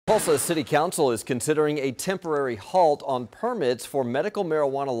Tulsa City Council is considering a temporary halt on permits for medical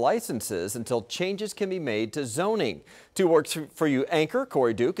marijuana licenses until changes can be made to zoning. 2 Works for You anchor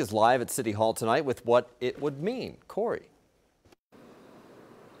Corey Duke is live at City Hall tonight with what it would mean. Corey.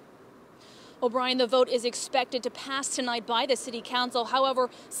 Well, Brian, the vote is expected to pass tonight by the City Council. However,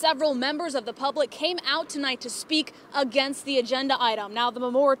 several members of the public came out tonight to speak against the agenda item. Now, the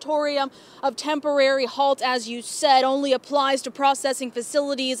moratorium of temporary halt, as you said, only applies to processing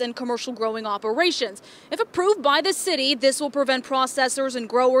facilities and commercial growing operations. If approved by the city, this will prevent processors and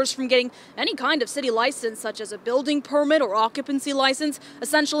growers from getting any kind of city license, such as a building permit or occupancy license,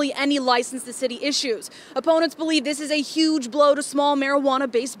 essentially any license the city issues. Opponents believe this is a huge blow to small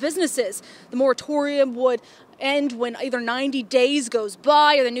marijuana-based businesses. The moratorium would end when either 90 days goes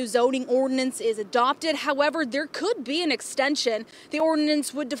by or the new zoning ordinance is adopted. However, there could be an extension. The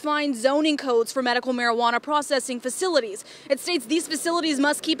ordinance would define zoning codes for medical marijuana processing facilities. It states these facilities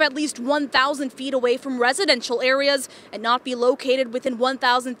must keep at least 1,000 feet away from residential areas and not be located within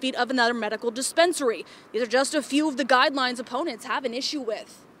 1,000 feet of another medical dispensary. These are just a few of the guidelines opponents have an issue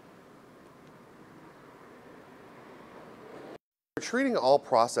with. They're treating all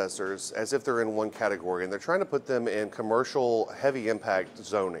processors as if they're in one category, and they're trying to put them in commercial heavy impact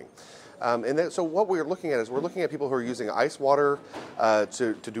zoning. So what we're looking at is we're looking at people who are using ice water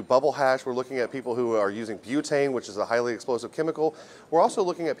to do bubble hash. We're looking at people who are using butane, which is a highly explosive chemical. We're also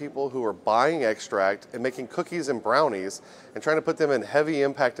looking at people who are buying extract and making cookies and brownies and trying to put them in heavy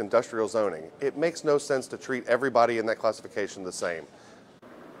impact industrial zoning. It makes no sense to treat everybody in that classification the same.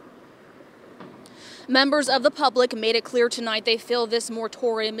 Members of the public made it clear tonight they feel this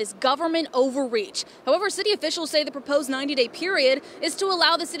moratorium is government overreach. However, city officials say the proposed 90-day period is to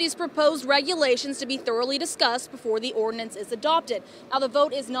allow the city's proposed regulations to be thoroughly discussed before the ordinance is adopted. Now, the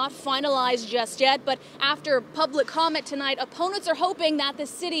vote is not finalized just yet, but after public comment tonight, opponents are hoping that the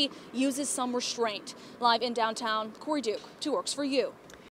city uses some restraint. Live in downtown, Corey Duke, 2 Works for You.